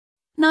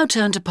Now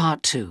turn to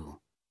part 2.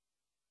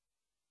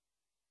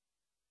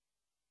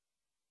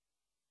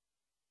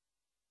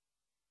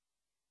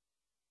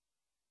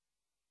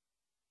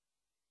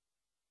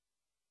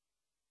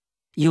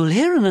 You'll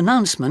hear an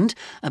announcement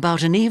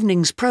about an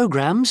evening's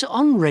programmes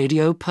on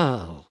Radio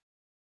Pearl.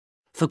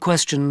 For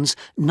questions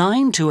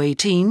 9 to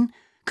 18,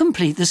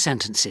 complete the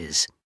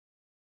sentences.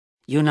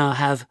 You now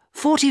have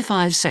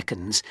 45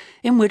 seconds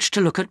in which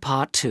to look at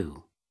part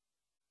 2.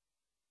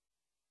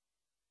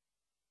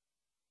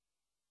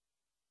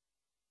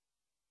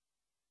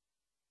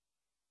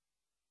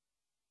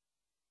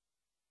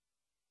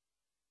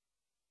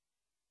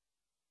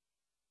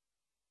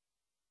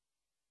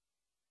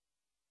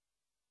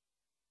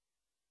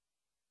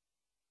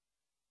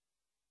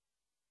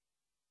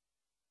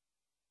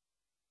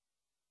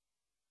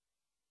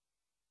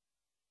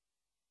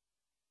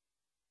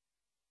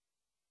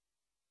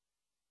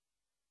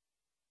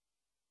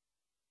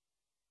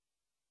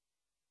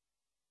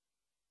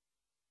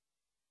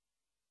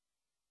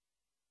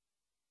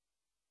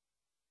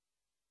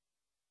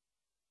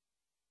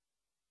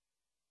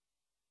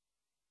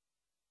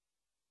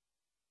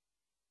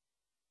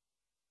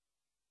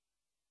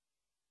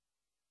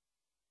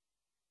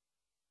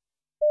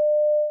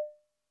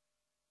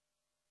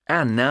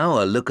 And now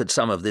a look at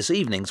some of this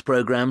evening's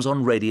programmes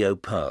on Radio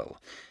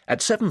Pearl. At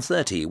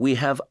 7:30 we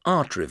have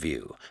Art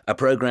Review, a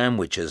programme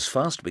which has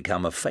fast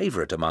become a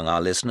favourite among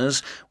our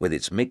listeners with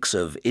its mix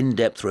of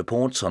in-depth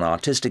reports on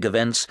artistic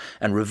events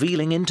and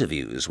revealing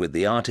interviews with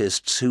the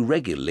artists who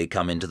regularly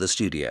come into the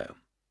studio.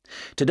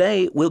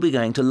 Today we'll be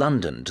going to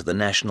London to the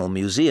National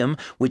Museum,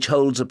 which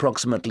holds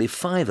approximately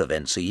 5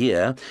 events a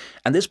year,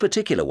 and this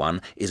particular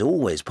one is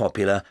always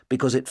popular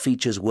because it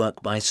features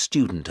work by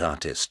student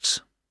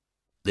artists.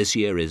 This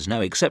year is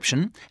no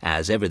exception,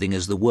 as everything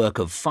is the work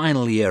of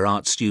final-year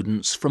art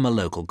students from a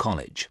local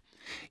college.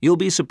 You'll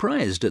be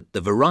surprised at the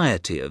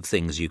variety of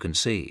things you can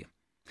see.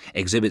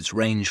 Exhibits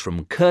range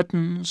from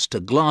curtains to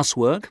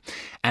glasswork,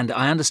 and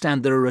I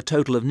understand there are a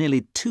total of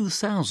nearly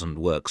 2,000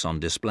 works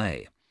on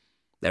display.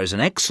 There is an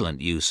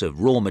excellent use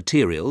of raw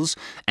materials,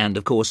 and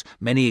of course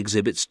many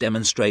exhibits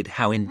demonstrate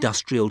how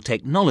industrial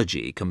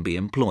technology can be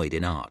employed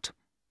in art.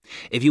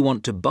 If you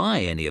want to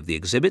buy any of the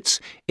exhibits,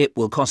 it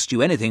will cost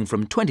you anything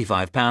from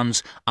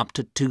 £25 up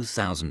to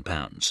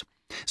 £2,000.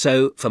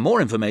 So, for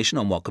more information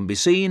on what can be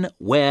seen,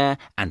 where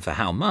and for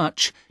how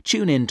much,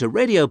 tune in to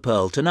Radio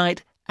Pearl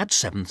tonight at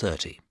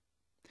 7:30.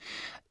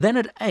 Then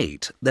at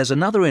 8, there's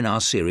another in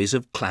our series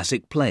of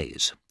classic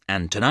plays,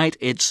 and tonight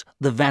it's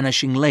The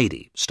Vanishing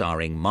Lady,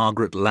 starring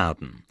Margaret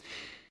Loudon.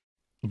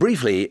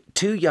 Briefly,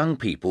 2 young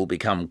people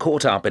become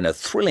caught up in a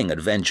thrilling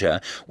adventure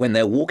when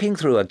they're walking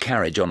through a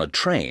carriage on a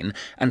train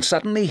and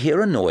suddenly hear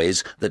a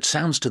noise that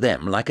sounds to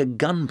them like a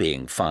gun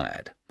being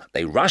fired.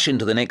 They rush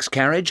into the next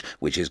carriage,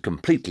 which is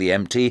completely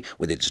empty,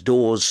 with its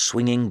doors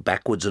swinging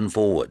backwards and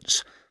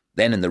forwards.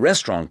 Then in the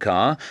restaurant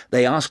car,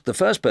 they ask the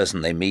first person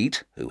they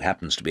meet, who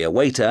happens to be a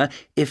waiter,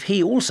 if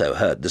he also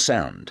heard the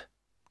sound.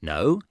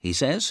 No, he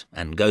says,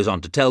 and goes on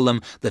to tell them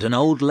that an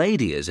old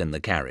lady is in the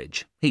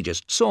carriage. He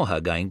just saw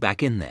her going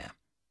back in there.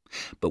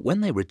 But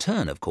when they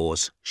return, of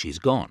course, she's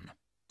gone.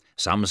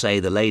 Some say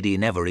the lady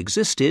never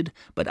existed,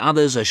 but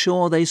others are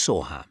sure they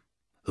saw her.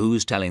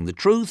 Who's telling the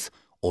truth,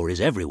 or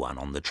is everyone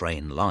on the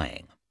train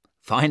lying?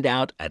 Find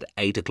out at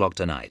 8 o'clock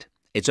tonight.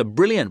 It's a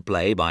brilliant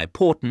play by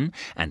Porton,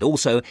 and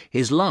also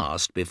his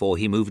last before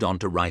he moved on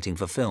to writing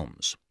for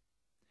films.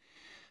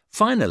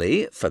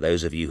 Finally, for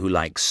those of you who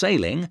like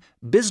sailing,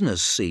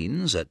 Business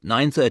Scenes at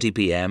 9:30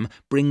 p.m.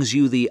 brings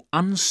you The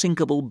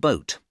Unsinkable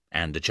Boat,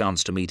 and a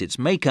chance to meet its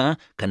maker,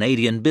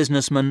 Canadian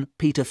businessman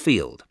Peter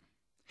Field.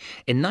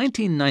 In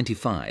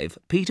 1995,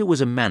 Peter was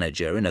a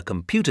manager in a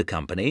computer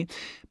company,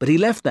 but he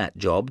left that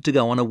job to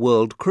go on a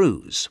world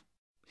cruise.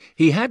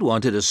 He had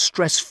wanted a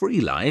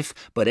stress-free life,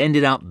 but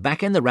ended up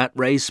back in the rat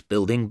race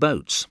building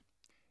boats.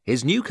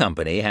 His new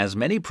company has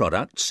many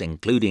products,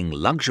 including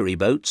luxury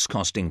boats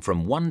costing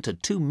from $1 to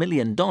 $2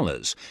 million,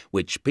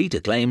 which Peter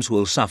claims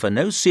will suffer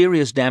no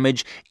serious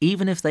damage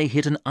even if they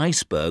hit an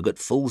iceberg at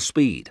full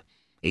speed.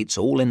 It's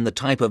all in the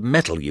type of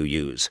metal you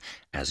use,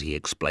 as he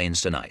explains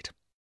tonight.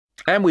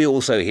 And we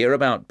also hear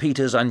about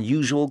Peter's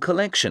unusual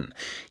collection.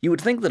 You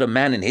would think that a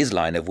man in his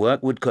line of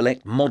work would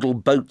collect model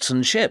boats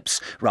and ships,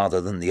 rather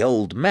than the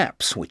old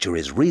maps, which are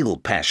his real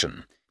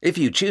passion. If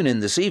you tune in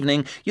this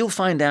evening, you'll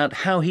find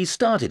out how he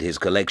started his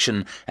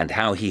collection and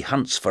how he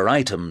hunts for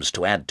items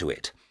to add to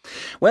it.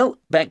 Well,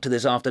 back to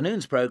this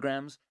afternoon's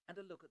programmes and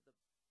a look at the...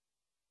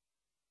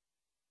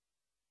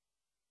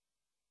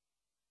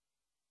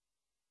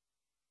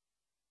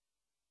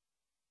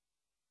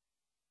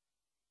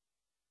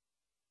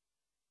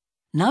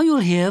 Now you'll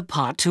hear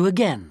part 2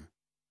 again.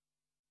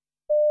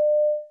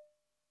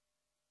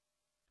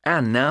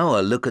 And now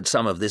a look at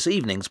some of this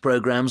evening's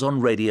programmes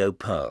on Radio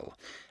Pearl.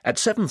 At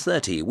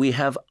 7:30 we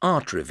have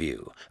Art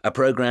Review, a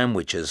programme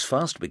which has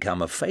fast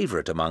become a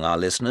favourite among our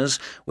listeners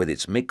with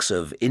its mix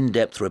of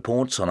in-depth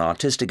reports on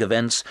artistic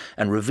events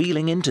and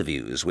revealing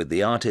interviews with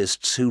the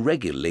artists who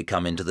regularly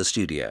come into the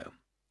studio.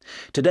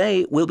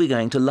 Today we'll be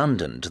going to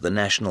London to the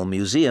National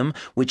Museum,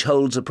 which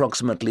holds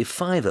approximately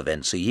 5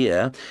 events a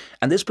year,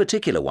 and this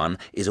particular one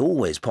is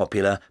always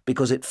popular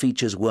because it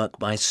features work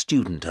by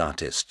student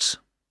artists.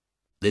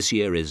 This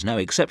year is no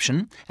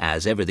exception,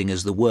 as everything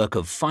is the work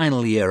of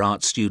final year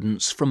art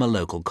students from a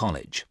local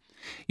college.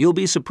 You'll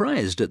be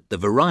surprised at the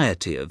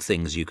variety of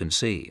things you can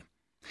see.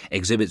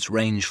 Exhibits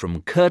range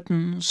from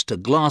curtains to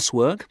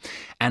glasswork,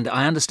 and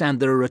I understand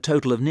there are a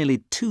total of nearly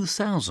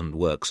 2,000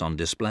 works on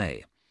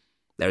display.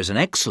 There is an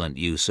excellent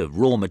use of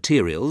raw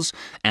materials,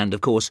 and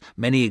of course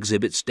many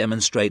exhibits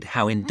demonstrate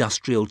how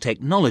industrial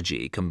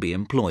technology can be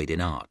employed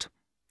in art.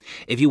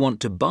 If you want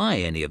to buy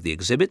any of the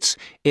exhibits,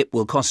 it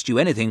will cost you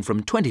anything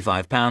from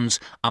 £25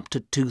 up to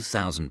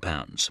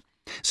 £2,000.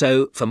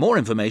 So, for more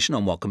information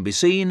on what can be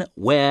seen,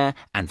 where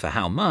and for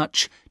how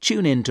much,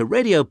 tune in to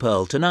Radio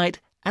Pearl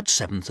tonight at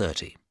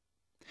 7:30.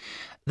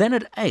 Then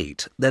at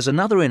 8, there's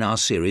another in our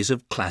series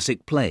of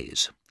classic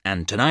plays,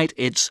 and tonight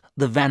it's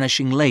The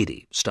Vanishing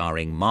Lady,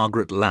 starring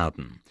Margaret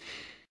Loudon.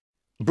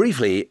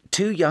 Briefly,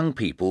 2 young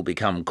people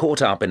become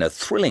caught up in a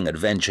thrilling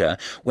adventure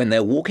when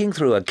they're walking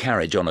through a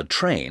carriage on a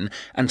train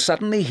and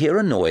suddenly hear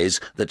a noise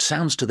that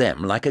sounds to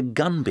them like a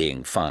gun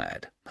being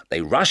fired.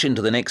 They rush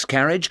into the next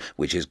carriage,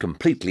 which is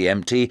completely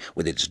empty,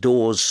 with its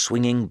doors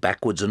swinging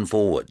backwards and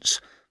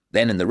forwards.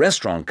 Then in the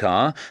restaurant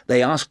car,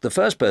 they ask the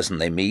first person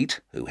they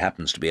meet, who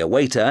happens to be a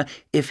waiter,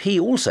 if he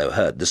also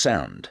heard the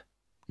sound.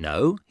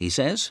 No, he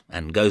says,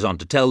 and goes on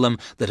to tell them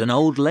that an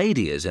old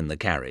lady is in the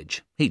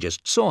carriage. He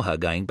just saw her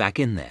going back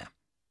in there.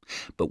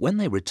 But when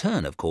they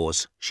return, of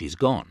course, she's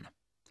gone.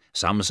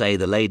 Some say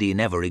the lady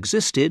never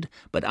existed,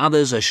 but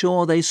others are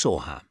sure they saw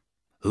her.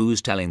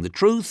 Who's telling the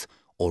truth,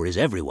 or is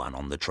everyone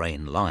on the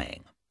train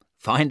lying?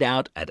 Find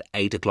out at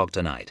 8 o'clock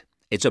tonight.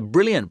 It's a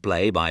brilliant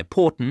play by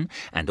Porton,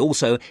 and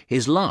also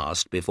his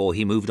last before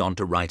he moved on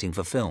to writing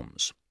for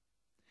films.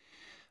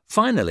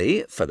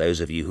 Finally, for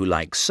those of you who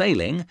like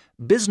sailing,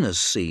 Business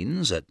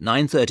Scenes at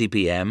 9:30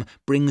 p.m.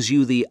 brings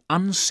you The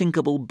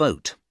Unsinkable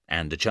Boat,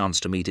 and a chance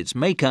to meet its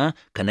maker,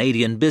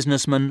 Canadian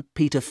businessman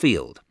Peter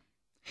Field.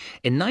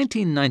 In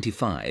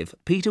 1995,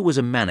 Peter was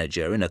a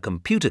manager in a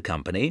computer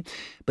company,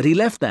 but he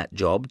left that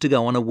job to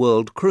go on a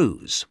world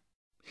cruise.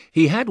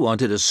 He had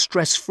wanted a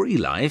stress-free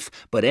life,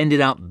 but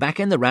ended up back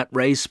in the rat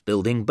race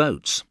building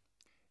boats.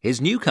 His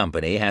new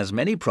company has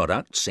many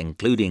products,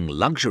 including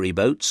luxury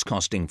boats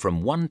costing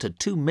from $1 to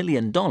 $2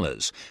 million,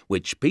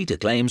 which Peter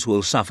claims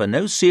will suffer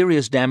no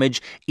serious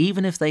damage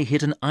even if they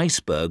hit an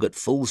iceberg at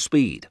full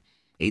speed.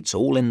 It's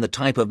all in the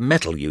type of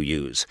metal you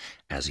use,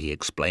 as he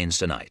explains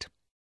tonight.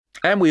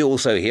 And we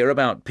also hear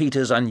about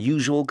Peter's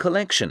unusual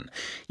collection.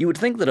 You would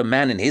think that a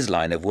man in his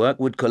line of work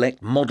would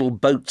collect model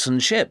boats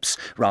and ships,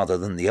 rather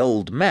than the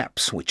old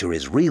maps, which are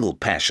his real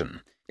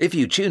passion. If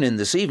you tune in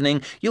this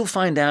evening, you'll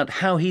find out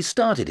how he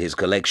started his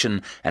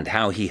collection and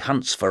how he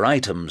hunts for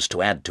items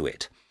to add to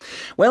it.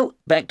 Well,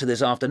 back to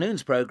this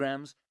afternoon's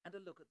programmes and a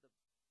look at the...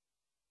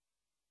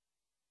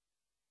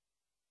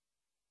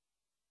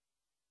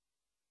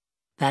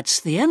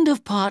 That's the end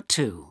of part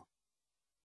 2.